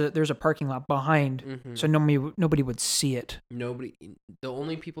 because there's a parking lot behind, Mm-hmm. so nobody would see it. The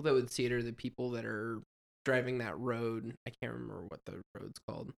only people that would see it are the people that are driving that road. I can't remember what the road's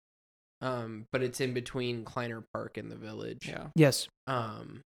called. But it's in between Kleiner Park and the Village. Yeah. Yes,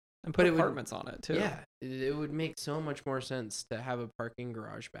 And But put it would- apartments on it too. Yeah, it would make so much more sense to have a parking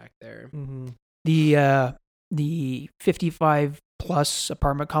garage back there. Mm-hmm. the 55 plus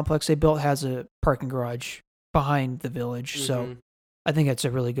apartment complex they built has a parking garage behind the Village, so Mhm. I think it's a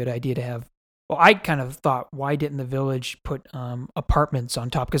really good idea to have. Well, I kind of thought, why didn't the Village put apartments on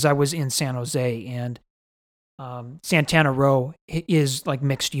top? Because I was in San Jose, and Santana Row is like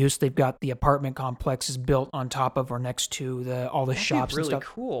mixed use. They've got the apartment complexes built on top of or next to all the That'd shops be really and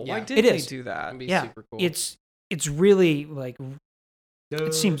stuff. cool. Why Yeah. didn't It they is. do that? That'd be Yeah, super cool. It's really like,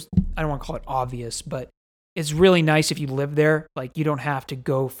 it seems, I don't want to call it obvious, but it's really nice if you live there. Like, you don't have to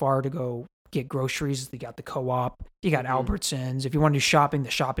go far to go get groceries. You got the Co-op, you got Mhm. Albertsons. If you want to do shopping,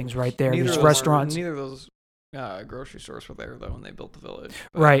 the shopping's right there. Neither There's of those- restaurants. Neither of those grocery stores were there though when they built the Village.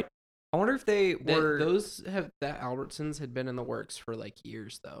 But Right. I wonder if they were. that Albertsons had been in the works for like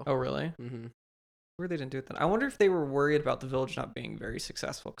years though. Oh really? Mm-hmm. Where they didn't do it then? I wonder if they were worried about the Village not being very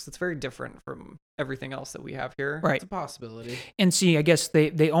successful because it's very different from everything else that we have here. Right. It's a possibility. And see, I guess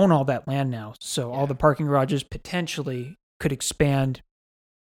they own all that land now. So all Yeah. the parking garages potentially could expand.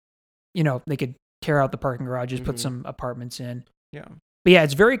 They could tear out the parking garages, put Mhm. some apartments in. Yeah. But yeah,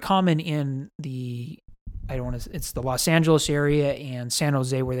 it's very common in it's the Los Angeles area and San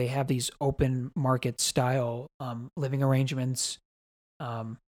Jose where they have these open market style living arrangements.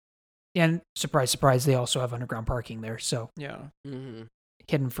 And surprise, surprise, they also have underground parking there. So Yeah. Mm-hmm.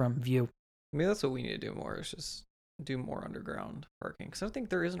 hidden from view. Maybe that's what we need to do more. Is just do more underground parking because I think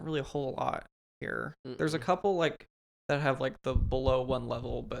there isn't really a whole lot here. There's a Mm-mm. couple like that have like the below one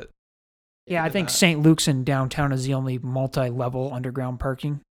level, but Yeah, I even think that- St. Luke's in downtown is the only multi-level underground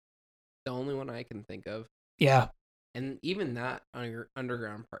parking. The only one I can think of, Yeah, and even that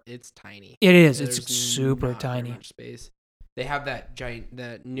underground part, it's tiny. it is. It's There's super not very tiny. much space. They have that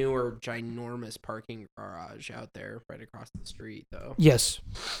newer ginormous parking garage out there right across the street though. Yes.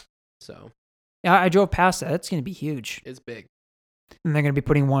 So Yeah, I drove past that. It's going to be huge. it's big. And they're going to be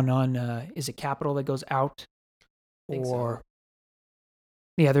putting one on, is it Capitol that goes out? Think so. Or,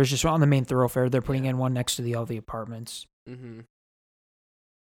 yeah, there's just on the main thoroughfare. They're putting in one next to all the apartments. Mm-hmm.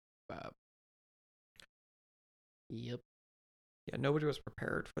 Wow. Yep. yeah, nobody was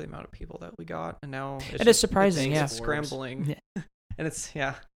prepared for the amount of people that we got, and now It is surprising, it's yeah. scrambling, Yeah. and it's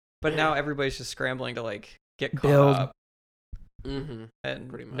But now everybody's just scrambling to like get caught Build. up Mm-hmm. and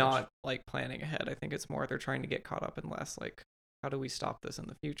Pretty much. not like planning ahead. I think it's more they're trying to get caught up and less like how do we stop this in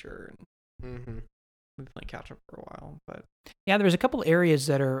the future? And Mm-hmm. we've been playing catch up for a while, but Yeah, there's a couple areas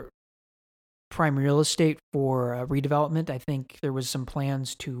that are prime real estate for redevelopment. I think there was some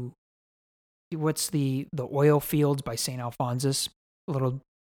plans to, what's the oil fields by St. Alphonsus, a little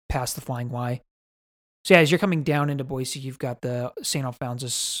past the Flying Y. So yeah, as you're coming down into Boise, you've got the St.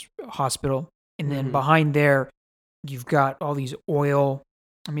 Alphonsus Hospital, and then Mhm. behind there, you've got all these oil,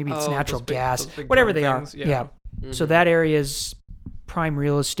 or maybe it's Oh, natural those big- gas, those big whatever drum they things, are. yeah. Yeah. Mm-hmm. So that area is prime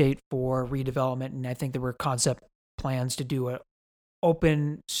real estate for redevelopment, and I think there were concept plans to do a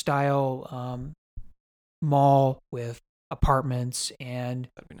open style mall with apartments and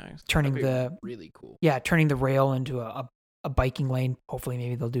that'd be nice. turning That'd be really cool. turning the rail into a biking lane. Hopefully,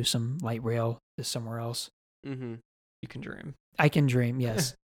 maybe they'll do some light rail to somewhere else. Mm-hmm. You can dream. I can dream,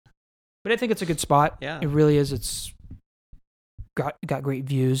 yes. But I think it's a good spot. Yeah. It really is. It's got great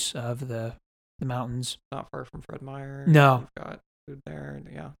views of the mountains. Not far from Fred Meyer. No. We've got food there.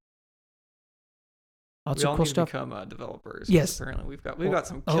 And yeah. Lots we of all cool need stuff. to become developers. 'cause Yes. Apparently we've got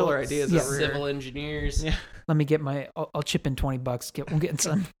some Oh, killer ideas yeah. over here. Civil engineers. Yeah. Let me get I'll chip in $20. We'll get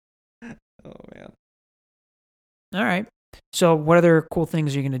some. Oh man. All right. So, what other cool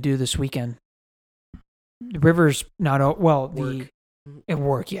things are you going to do this weekend? The river's not Work. at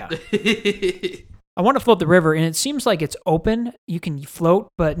work. Yeah, I want to float the river, and it seems like it's open. You can float,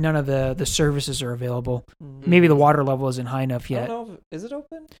 but none of the services are available. Maybe the water level isn't high enough I yet. don't know. Is it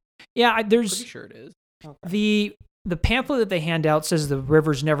open? Yeah, Pretty there's sure it is. Okay. The pamphlet that they hand out says the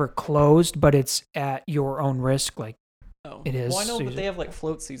river's never closed, but it's at your own risk. Like, it is. Well, I know, but they have like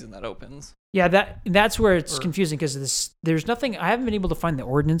float season that opens. Yeah, that's where it's confusing because there's nothing. I haven't been able to find the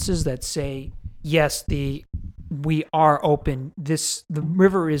ordinances that say yes, we are open. The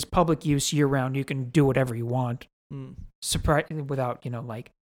river is public use year round. You can do whatever you want. Surprise without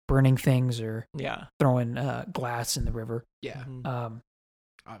like burning things or throwing glass in the river. Yeah.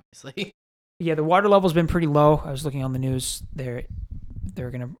 Obviously. Yeah, the water level's been pretty low. I was looking on the news. They're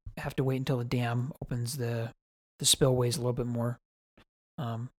gonna have to wait until the dam opens the spillways a little bit more.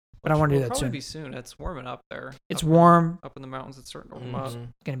 But I want to do that soon. Be soon. It's warming up there. It's warm up in the mountains. It's starting to warm up. It's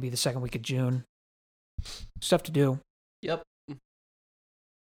gonna be the second week of June. Stuff to do. Yep. I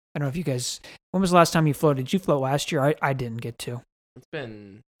don't know if you guys. When was the last time you floated? Did you float last year? I didn't get to. It's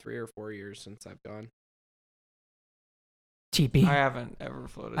been 3 or 4 years since I've gone. TP. I haven't ever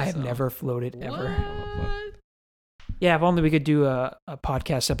floated. I have never floated ever. What? Yeah, if only we could do a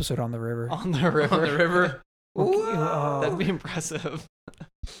podcast episode on the river. On the river. On the river. That'd be impressive.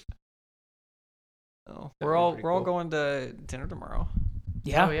 We're all going to dinner tomorrow.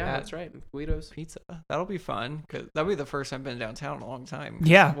 Yeah. Oh, yeah, that's right. Guido's Pizza. That'll be fun because that'll be the first time I've been downtown in a long time.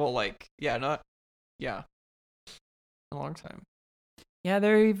 Yeah. Well, a long time. Yeah,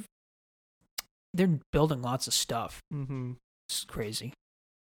 they're building lots of stuff. Mm-hmm. It's crazy.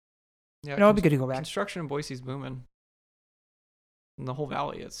 Yeah, it'll be good to go back. Construction in Boise's booming. In the whole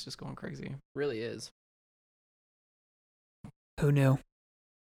valley, it's just going crazy. Really is. Who knew?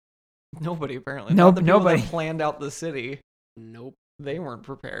 Nobody apparently. Nope, the people nobody that planned out the city. Nope. They weren't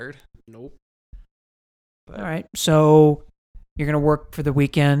prepared. Nope. But, all right, so you're gonna work for the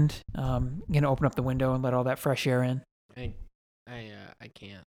weekend. You're gonna open up the window and let all that fresh air in. I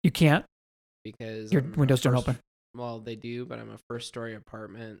can't. You can't because your windows don't open. Well, they do, but I'm a first-story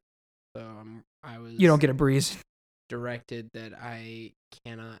apartment, so I was. You don't get a breeze. Directed that I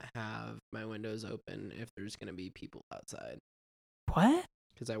cannot have my windows open if there's gonna be people outside. What?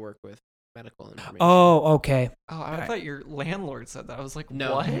 Because I work with medical information. Oh, okay. Oh, I thought your landlord said that. I was like,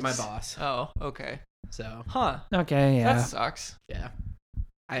 no, what? My boss. Oh, okay. So. Okay, yeah. That sucks. Yeah.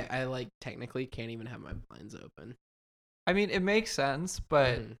 I technically can't even have my blinds open. I mean, it makes sense,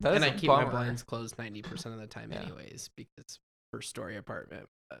 but that is and I keep my bummer. blinds closed 90% of the time anyways because first story apartment.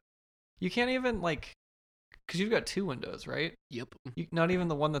 But you can't even because you've got 2 windows, right? Yep. Not even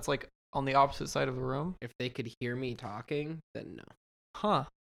the one that's on the opposite side of the room? If they could hear me talking, then no. Huh.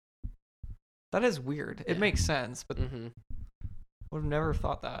 That is weird. Yeah. It makes sense, but would have never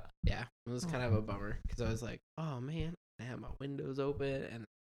thought that. Yeah, it was kind of a bummer because I was like, oh man, I have my windows open and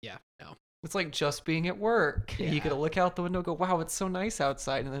no. It's like just being at work. Yeah. You could look out the window and go, wow, it's so nice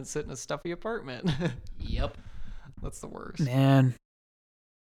outside, and then sit in a stuffy apartment. Yep. That's the worst. Man.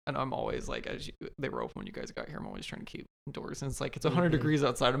 And I'm always they were open when you guys got here. I'm always trying to keep doors. And it's 100 degrees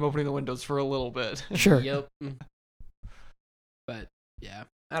outside. I'm opening the windows for a little bit. Sure. Yep. But yeah,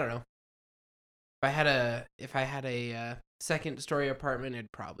 I don't know. If I had a second story apartment,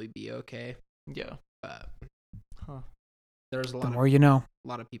 it'd probably be okay. Yeah. But there's a lot. The more you know. A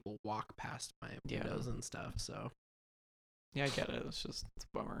lot of people walk past my windows and stuff. So. Yeah, I get it. It's a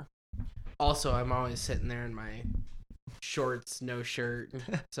bummer. Also, I'm always sitting there in my shorts, no shirt,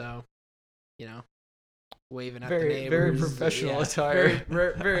 so waving at the neighbors. Very professional attire.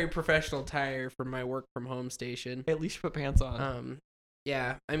 Very professional attire for my work from home station. At least you put pants on.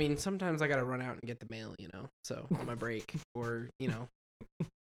 Yeah, I mean sometimes I gotta run out and get the mail, so on my break, or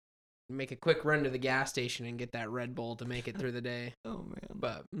make a quick run to the gas station and get that Red Bull to make it through the day. Oh man,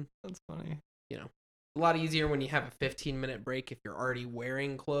 but that's funny. A lot easier when you have a 15-minute break if you're already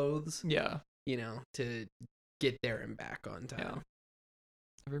wearing clothes. Yeah. To get there and back on time. Yeah.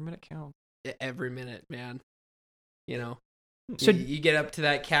 Every minute counts. Every minute, man. So you get up to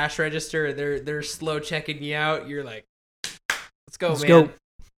that cash register, they're slow checking you out. You're like, let's go, man. Go.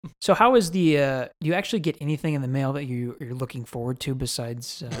 So how is do you actually get anything in the mail that you're looking forward to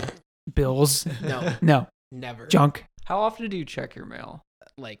besides bills? No. No. Never. Junk. How often do you check your mail?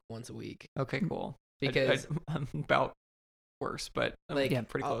 Like once a week. Okay, cool. Because I'm about worse, but I'm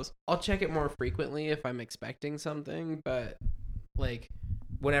pretty close. I'll check it more frequently if I'm expecting something, but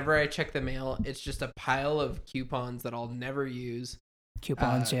whenever I check the mail, it's just a pile of coupons that I'll never use.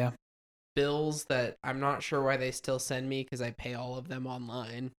 Coupons, yeah. Bills that I'm not sure why they still send me because I pay all of them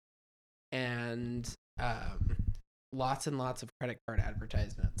online, and lots and lots of credit card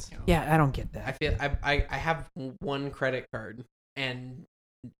advertisements. Yeah, I don't get that. I feel I have one credit card, and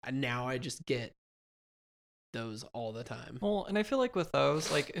now I just get those all the time. Well, and I feel like with those,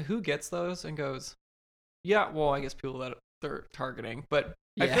 who gets those and goes, yeah, well, I guess people that they're targeting, but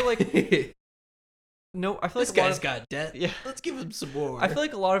I feel like no, I feel this like a lot guy's of, got debt. Yeah. Let's give him some more. I feel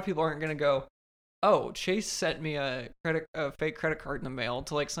like a lot of people aren't gonna go, oh, Chase sent me a fake credit card in the mail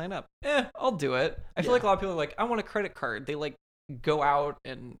to like sign up. I'll do it. I feel like a lot of people are like, I want a credit card. They like go out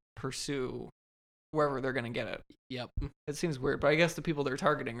and pursue wherever they're gonna get it. Yep. It seems weird, but I guess the people they're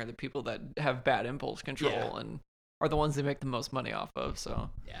targeting are the people that have bad impulse control and are the ones they make the most money off of. So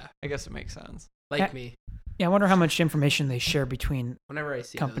yeah, I guess it makes sense. Like me. Yeah, I wonder how much information they share between whenever I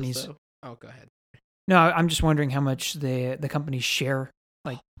see companies. Those, oh, go ahead. No, I'm just wondering how much the companies share,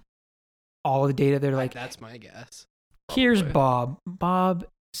 like all of the data. They're like, that's my guess. Here's Bob. Bob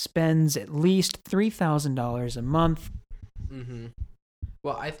spends at least $3,000 a month. Mm-hmm.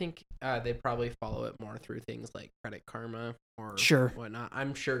 Well, I think they probably follow it more through things like Credit Karma or whatnot.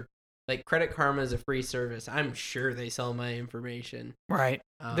 I'm sure, like Credit Karma is a free service. I'm sure they sell my information. Right.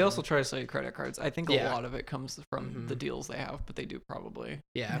 They also try to sell you credit cards. I think a lot of it comes from the deals they have, but they do probably.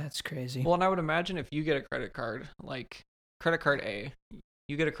 Yeah. That's crazy. Well, and I would imagine if you get a credit card, like credit card A,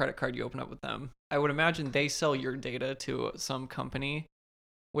 you get a credit card, you open up with them. I would imagine they sell your data to some company,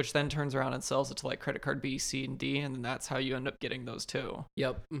 which then turns around and sells it to like credit card B, C, and D, and then that's how you end up getting those too.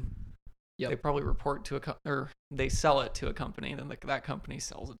 Yep. They probably report to or they sell it to a company, then that company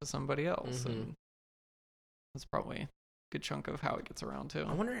sells it to somebody else, and that's probably a good chunk of how it gets around too.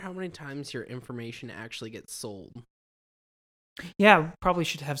 I wonder how many times your information actually gets sold. Yeah, probably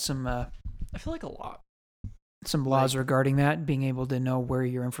should have some. I feel like a lot. Some laws regarding that, being able to know where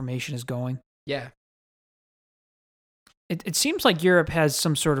your information is going. Yeah. It seems like Europe has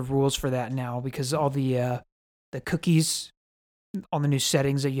some sort of rules for that now because all the cookies, all the new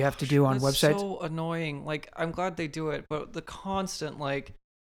settings that you have to do on websites. So annoying. Like, I'm glad they do it, but the constant like,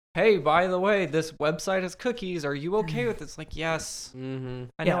 hey, by the way, this website has cookies. Are you okay with this? Like, yes. Mm-hmm.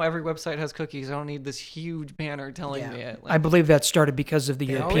 I know every website has cookies. I don't need this huge banner telling me it. Like, I believe that started because of the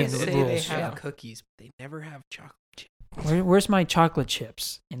European rules. They have cookies, but they never have chocolate chips. Where's my chocolate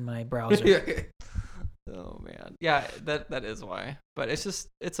chips in my browser? Oh man, yeah, that is why. But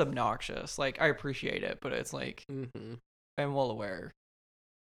it's obnoxious. Like, I appreciate it, but it's like I'm well aware.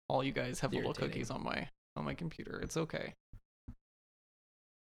 All you guys have little cookies on my computer. It's okay.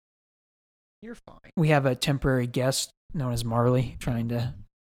 You're fine. We have a temporary guest known as Marley trying to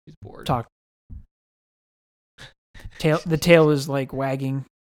She's bored. Talk. The tail is like wagging,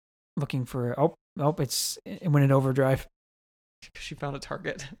 looking for. It went in overdrive. She found a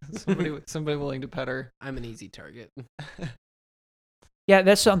target. Somebody willing to pet her. I'm an easy target. Yeah,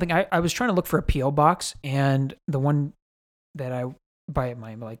 that's something. I was trying to look for a P.O. box, and the one that I buy at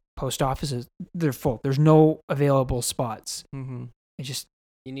my post office they're full. There's no available spots. Mm-hmm. It just.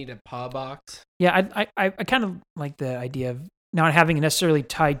 You need a PA box? Yeah, I kind of like the idea of not having it necessarily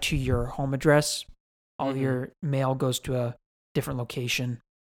tied to your home address. All of your mail goes to a different location.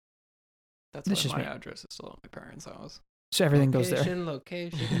 That's why my address is still at my parents' house. So everything goes there.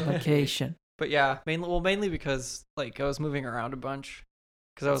 Location. But yeah, mainly because like I was moving around a bunch.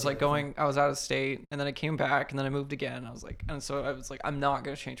 Because I was I was out of state, and then I came back, and then I moved again. So I was like, I'm not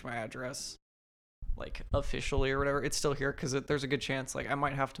going to change my address. Like officially or whatever, it's still here because there's a good chance like I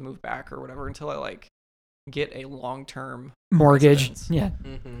might have to move back or whatever until I like get a long-term mortgage. residence. Yeah.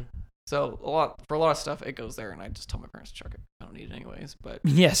 Mm-hmm. So for a lot of stuff it goes there, and I just tell my parents to check it. I don't need it anyways, but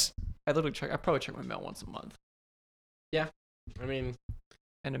yes, I probably check my mail once a month. Yeah, I mean,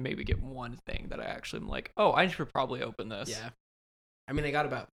 and to maybe get one thing that I actually am like, oh, I should probably open this. Yeah, I mean, I got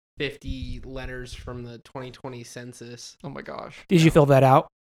about 50 letters from the 2020 census. Oh my gosh! Did you fill that out?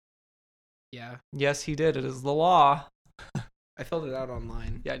 Yeah. Yes, he did. It is the law. I filled it out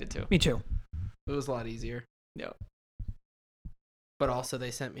online. Yeah, I did too. Me too. It was a lot easier. Yeah. But also,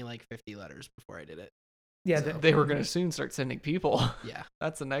 they sent me like 50 letters before I did it. Yeah, so they were gonna soon start sending people. Yeah,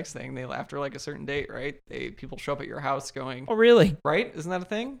 that's the next thing. They after like a certain date, right? People show up at your house going, "Oh, really? Right? Isn't that a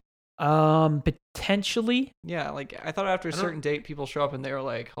thing?" Potentially. Yeah, like I thought after a certain date, people show up and they were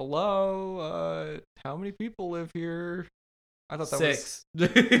like, "Hello, how many people live here?" I thought that 6.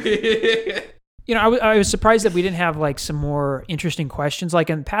 You know, I was surprised that we didn't have like some more interesting questions. Like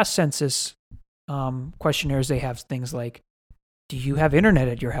in past census questionnaires, they have things like, "Do you have internet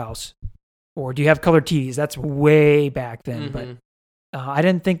at your house?" Or "Do you have color TVs?" That's way back then, but I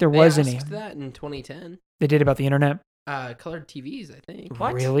didn't think there was any. They asked that in 2010. They did about the internet. Colored TVs, I think.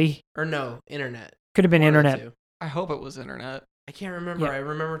 What? Really? Or no, internet. Could have been internet. I hope it was internet. I can't remember. Yeah. I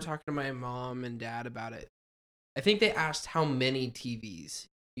remember talking to my mom and dad about it. I think they asked how many TVs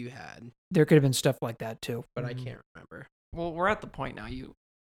you had. There could have been stuff like that too, but I can't remember. Well, we're at the point now.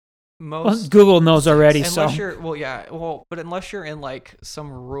 Well, Google knows already. Unless you're, but unless you're in like some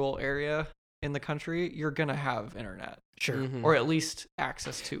rural area, in the country, you're gonna have internet. Sure. Mhm. Or at least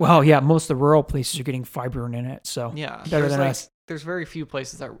access to. Well, yeah, most of the rural places are getting fiber internet, so Yeah, better than us. There's very few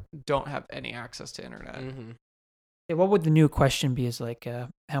places that don't have any access to internet. Mhm. Yeah, what would the new question be? Is like,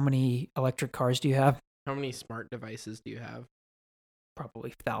 how many electric cars do you have? How many smart devices do you have? Probably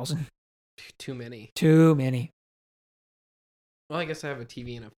 1,000. Too many. Too many. Well, I guess I have a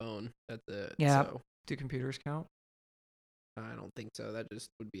TV and a phone. That's it. Yeah. So Do computers count? I don't think so. That just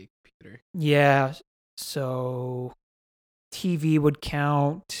would be a computer. Yeah. So TV would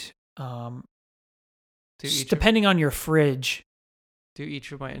count. Depending on your fridge. Do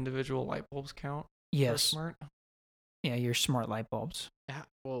each of my individual light bulbs count? Yes. Smart. Yeah, your smart light bulbs. Yeah.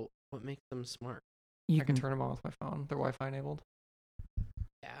 Well, what makes them smart? You I can turn them on with my phone. They're Wi-Fi enabled.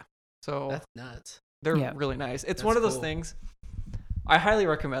 Yeah. So That's nuts. they're really nice. It's That's one of those cool. things. I highly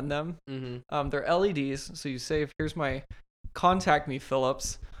recommend them. Mm-hmm. They're LEDs, so you save. Here's my contact me,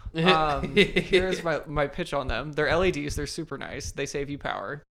 Phillips. Here's my pitch on them. They're LEDs. They're super nice. They save you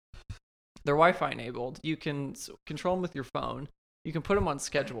power. They're Wi-Fi enabled. You can control them with your phone. You can put them on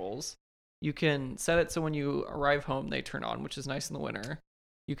schedules. You can set it so when you arrive home, they turn on, which is nice in the winter.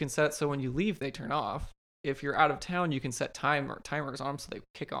 You can set it so when you leave, they turn off. If you're out of town, you can set timers on them so they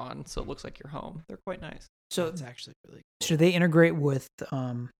kick on, so it looks like you're home. They're quite nice. So That's actually really cool. should they integrate with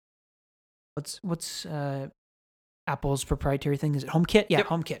what's Apple's proprietary thing? Is it HomeKit? Yeah, Yep.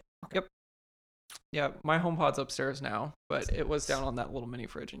 HomeKit. Okay. Yep. Yeah, my HomePod's upstairs now, but it was down on that little mini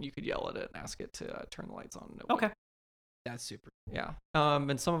fridge, and you could yell at it and ask it to turn the lights on. And it would. Okay. That's super cool. Yeah.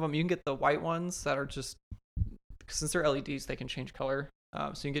 And some of them, you can get the white ones that are just, since they're LEDs, they can change color. So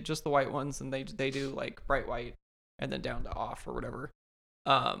you can get just the white ones, and they do like bright white and then down to off or whatever.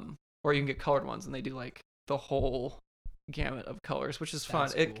 Or you can get colored ones, and they do like the whole gamut of colors, which is fun.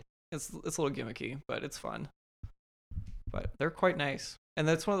 That's cool. It's a little gimmicky, but it's fun. But they're quite nice. And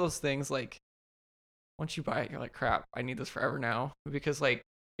that's one of those things, like, once you buy it, you're like, crap, I need this forever now. Because, like,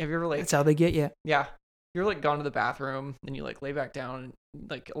 have you ever, like... That's how they get you. Yeah. You're, like, gone to the bathroom, and you, like, lay back down, and,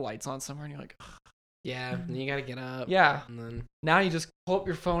 like, a light's on somewhere, and you're like... Yeah, and you gotta get up. Yeah. And then... Now you just pull up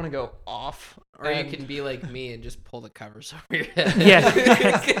your phone and go off. Or and... you can be like me and just pull the covers over your head.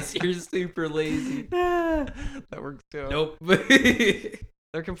 Yeah. Because you're super lazy. That works, too. Nope.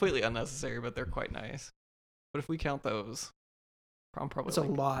 They're completely unnecessary, but they're quite nice. But if we count those... I'm probably It's a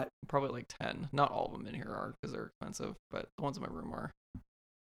lot. Probably like 10. Not all of them in here are because they're expensive, but the ones in my room are.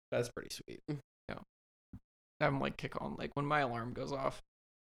 That's pretty sweet. Yeah. I have them like kick on. Like when my alarm goes off,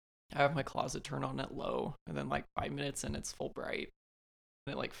 I have my closet turn on at low, and then like 5 minutes and it's full bright,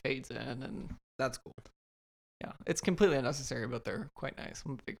 and it like fades in, and That's cool. yeah, it's completely unnecessary, but they're quite nice.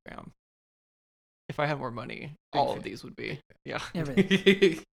 I'm a big fan. If I had more money, all of these would be. Yeah.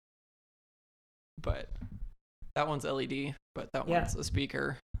 Everything. But that one's LED, but that Yeah. one's a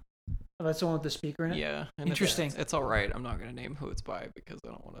speaker. Oh, that's the one with the speaker in it? Yeah. And Interesting. It's all right. I'm not going to name who it's by because I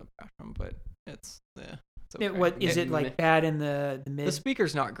don't want to bash them, but it's okay. What is it like bad in the mid? The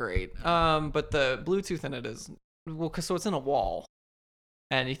speaker's not great. But the Bluetooth in it is so it's in a wall.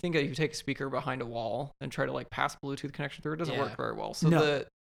 And you think that you take a speaker behind a wall and try to like pass Bluetooth connection through, it doesn't work very well. So No.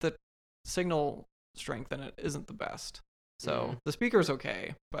 the signal strength in it isn't the best. So the speaker's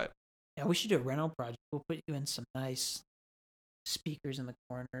okay, but yeah, we should do a rental project. We'll put you in some nice speakers in the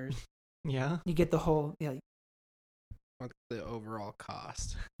corners. yeah. You get the whole What's the overall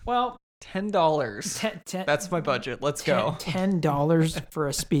cost? Well, $10. That's my budget. Let's go. $10 for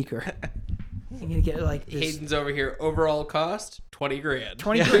a speaker. You're gonna get like this Hayden's over here. Overall cost $20,000.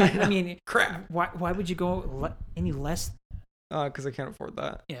 20 grand. I mean, Crap. Why would you go any less? Because I can't afford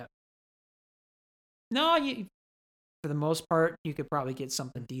that. Yeah. No, for the most part, you could probably get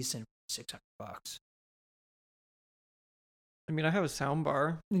something decent for $600. I mean, I have a sound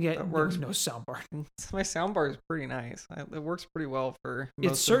bar. Yeah, that works. No sound bar. My sound bar is pretty nice. It works pretty well for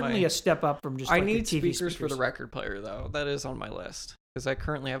most It's certainly of my... a step up from just. I like need the TV speakers for the record player though. That is on my list because I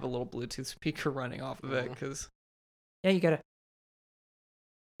currently have a little Bluetooth speaker running off of it. Because yeah, you gotta.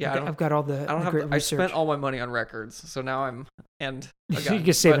 Yeah, I've got all the. I don't have. great I research. spent all my money on records, so now I'm You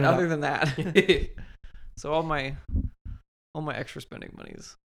can save it up. other than that, so all my extra spending money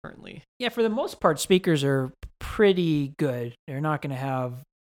is currently. Yeah, for the most part, speakers are pretty good. They're not going to have.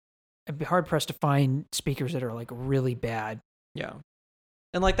 I'd be hard pressed to find speakers that are like really bad. Yeah,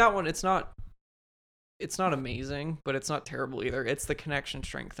 and like that one, it's not amazing, but it's not terrible either. It's the connection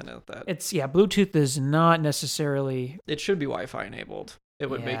strength in it that Bluetooth is not necessarily. It should be Wi-Fi enabled. It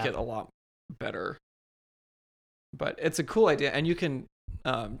would make it a lot better. But it's a cool idea, and you can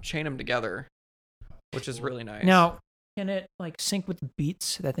chain them together, which is really nice. Now, can it like sync with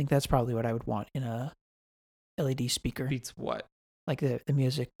Beats? I think that's probably what I would want in a LED speaker. Beats what? Like the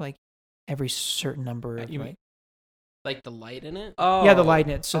music. Like, every certain number of like the light in it. Oh, yeah, the light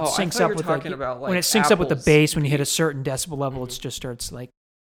in it. So it syncs up with when it syncs up with the bass. When you hit a certain decibel level, it just starts like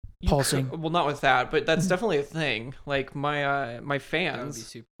pulsing. Well, not with that, but that's definitely a thing. Like my fans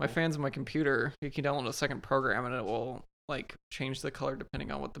of my computer, you can download a second program and it will like change the color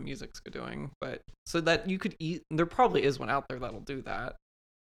depending on what the music's doing. But so that you could there probably is one out there that'll do that,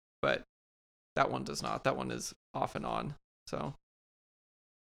 but that one does not. That one is off and on. So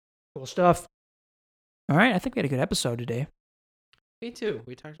cool stuff. All right, I think we had a good episode today. Me too.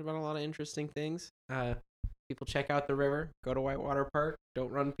 We talked about a lot of interesting things. People check out the river. Go to Whitewater Park. Don't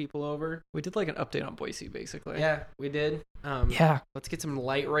run people over. We did like an update on Boise, basically. Yeah, we did. Let's get some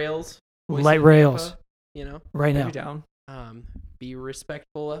light rails. Light rails. Tampa, right now. Down. Be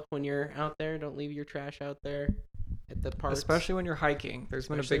respectful when you're out there. Don't leave your trash out there at the park. Especially when you're hiking. There's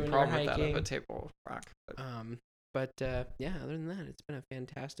been a big problem with that at the Table Rock. But yeah, other than that, it's been a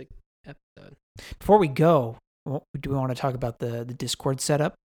fantastic episode. Before we go, do we want to talk about the Discord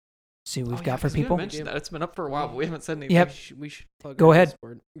setup? See what we've got for people. Mentioned that. It's been up for a while, but we haven't said anything. Yep. We should plug go ahead.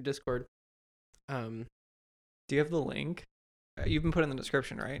 Discord. Do you have the link? You've been put in the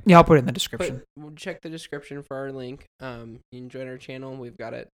description, right? Yeah, I'll put it in the description. We'll check the description for our link. You can join our channel. We've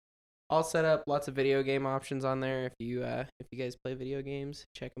got it all set up. Lots of video game options on there. If you guys play video games,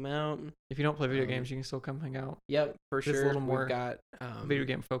 check them out. If you don't play video games, you can still come hang out. Yep, for sure. It's a little more we've got video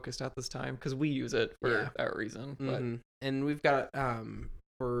game focused at this time because we use it for that reason. But and we've got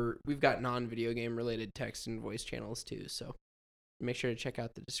we've got non-video game related text and voice channels too. So make sure to check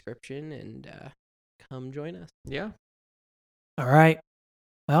out the description and come join us. Yeah. All right.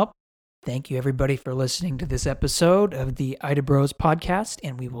 Well, thank you everybody for listening to this episode of the Ida Bros podcast,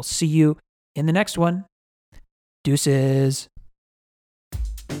 and we will see you in the next one. Deuces.